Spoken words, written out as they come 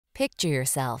Picture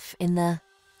yourself in the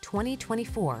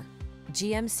 2024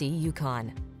 GMC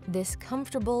Yukon. This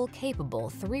comfortable, capable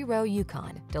three-row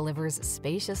Yukon delivers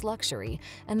spacious luxury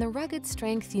and the rugged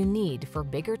strength you need for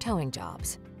bigger towing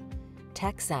jobs.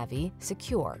 Tech-savvy,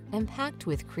 secure, and packed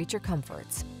with creature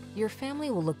comforts, your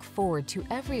family will look forward to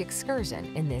every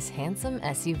excursion in this handsome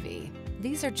SUV.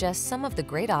 These are just some of the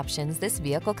great options this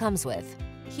vehicle comes with: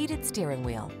 heated steering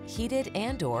wheel, heated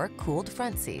and/or cooled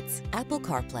front seats, Apple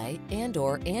CarPlay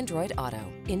and/or Android Auto,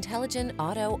 intelligent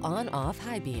auto on-off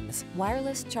high beams,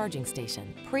 wireless charging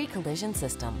station, pre-collision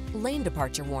system, lane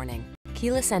departure warning,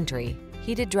 keyless entry,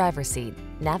 heated driver's seat,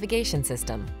 navigation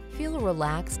system. Feel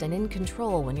relaxed and in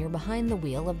control when you're behind the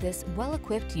wheel of this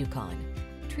well-equipped Yukon.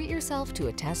 Treat yourself to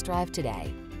a test drive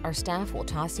today. Our staff will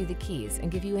toss you the keys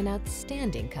and give you an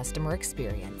outstanding customer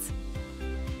experience.